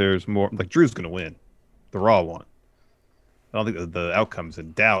I think there's more. Like, Drew's going to win the Raw one. I don't think the outcome's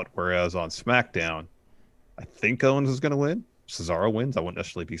in doubt. Whereas on SmackDown, I think Owens is going to win. Cesaro wins. I wouldn't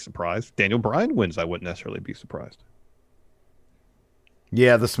necessarily be surprised. Daniel Bryan wins. I wouldn't necessarily be surprised.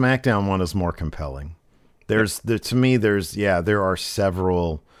 Yeah, the SmackDown one is more compelling. There are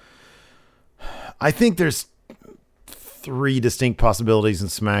several. I think there's 3 distinct possibilities in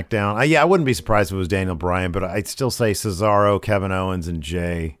SmackDown. I wouldn't be surprised if it was Daniel Bryan, but I'd still say Cesaro, Kevin Owens, and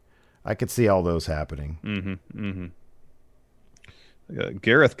Jay. I could see all those happening.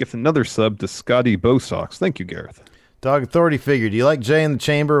 Gareth gifts another sub to Scotty Bosox. Thank you, Gareth. Dog Authority figure. Do you like Jay in the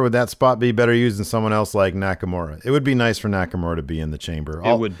chamber? Or would that spot be better used than someone else like Nakamura? It would be nice for Nakamura to be in the chamber.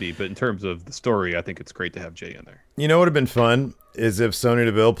 It would be, but in terms of the story, I think it's great to have Jay in there. You know what would have been fun is if Sonya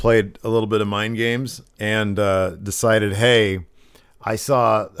Deville played a little bit of mind games and decided, hey, I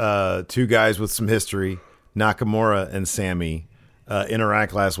saw 2 guys with some history, Nakamura and Sammy,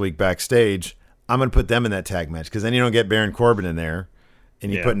 interact last week backstage. I'm going to put them in that tag match because then you don't get Baron Corbin in there.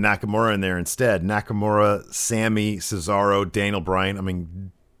 And you put Nakamura in there instead. Nakamura, Sammy, Cesaro, Daniel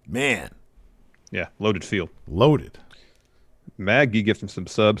Bryan. Man. Yeah, loaded field. Loaded. Maggie gives him some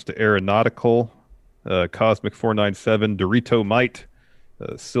subs to Aeronautical, Cosmic 497, Dorito Might,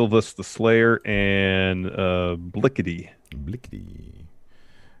 Silvus the Slayer, and Blickety.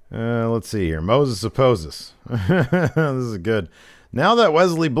 Let's see here. Moses opposes. This is good. Now that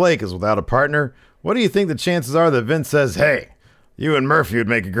Wesley Blake is without a partner, what do you think the chances are that Vince says, hey, you and Murphy would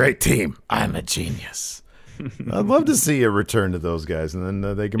make a great team. I'm a genius. I'd love to see a return to those guys, and then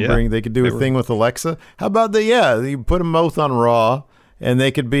they could do a thing with Alexa. How about you put them both on Raw, and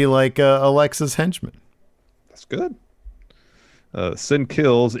they could be like Alexa's henchmen. That's good. Sin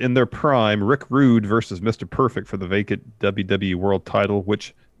Kills in their prime. Rick Rude versus Mr. Perfect for the vacant WWE World Title.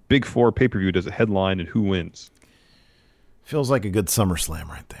 Which Big 4 pay-per-view does a headline, and who wins? Feels like a good SummerSlam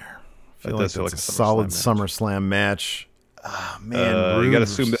right there. I feel like it's a solid SummerSlam match. Oh, man, you got to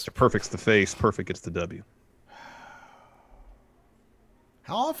assume Mr. Perfect's the face. Perfect gets the W.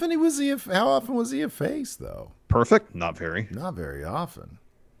 How often was he a face though? Perfect? Not very. Not very often.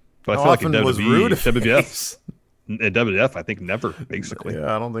 But I feel like in WWF, at WWF, I think never, basically.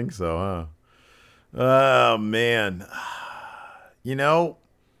 Yeah, I don't think so, huh? Oh, man. I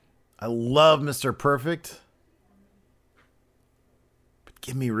love Mr. Perfect. But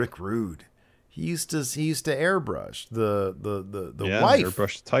give me Rick Rude. He used to airbrush the wife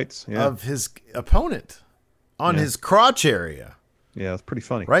airbrush tights of his opponent on his crotch area. Yeah, it's pretty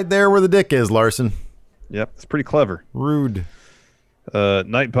funny. Right there where the dick is, Larson. Yep, it's pretty clever. Rude.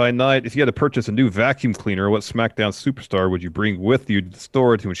 Night by night, if you had to purchase a new vacuum cleaner, what SmackDown superstar would you bring with you to the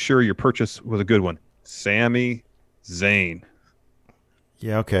store to ensure your purchase was a good one? Sami Zayn.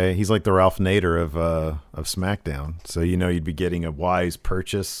 Yeah, okay. He's like the Ralph Nader of SmackDown. So you'd be getting a wise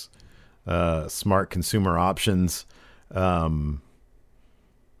purchase. Smart consumer options. Yeah,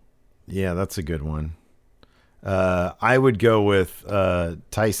 that's a good one. I would go with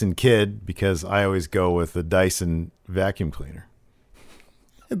Tyson Kidd because I always go with the Dyson vacuum cleaner.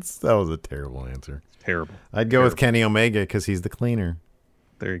 That was a terrible answer. Terrible. I'd go with Kenny Omega because he's the cleaner.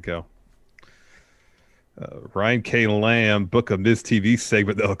 There you go. Ryan K. Lamb book a Miz TV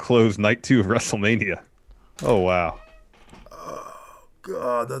segment that'll close night 2 of WrestleMania. Oh, wow.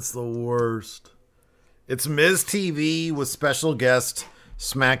 God, that's the worst. It's Miz TV with special guest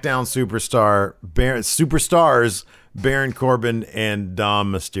SmackDown superstars Baron Corbin and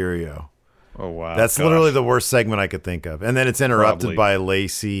Dom Mysterio. Oh, wow. That's literally the worst segment I could think of. And then it's interrupted by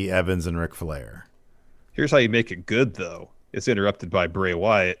Lacey Evans and Ric Flair. Here's how you make it good, though. It's interrupted by Bray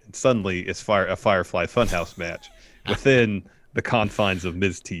Wyatt, and suddenly it's a Firefly Funhouse match within the confines of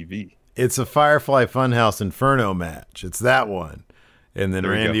Miz TV. It's a Firefly Funhouse Inferno match. It's that one. And then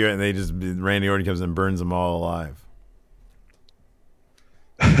Randy Orton comes and burns them all alive.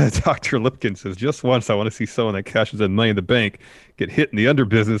 Dr. Lipkin says, just once I want to see someone that cashes in Money in the Bank get hit in the under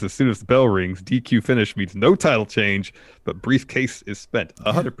business as soon as the bell rings. DQ finish means no title change, but briefcase is spent.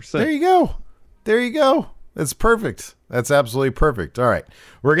 100%. There you go. That's perfect. That's absolutely perfect. All right.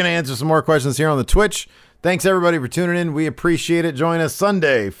 We're going to answer some more questions here on the Twitch. Thanks, everybody, for tuning in. We appreciate it. Join us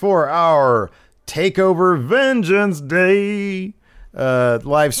Sunday for our TakeOver Vengeance Day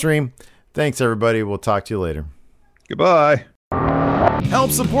live stream. Thanks, everybody. We'll talk to you later. Goodbye.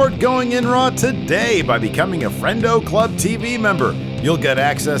 Help support Going In Raw today by becoming a Friendo Club TV member. You'll get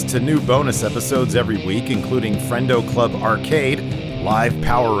access to new bonus episodes every week, including Friendo Club Arcade, Live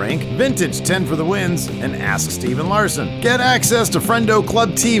Power Rank, Vintage 10 for the Wins, and Ask Steven Larson. Get access to Friendo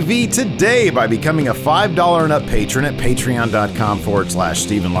Club TV today by becoming a $5 and up patron at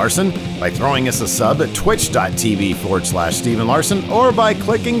patreon.com/Steven Larson, by throwing us a sub at twitch.tv/Steven Larson, or by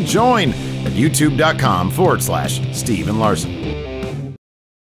clicking join at youtube.com/Steven Larson.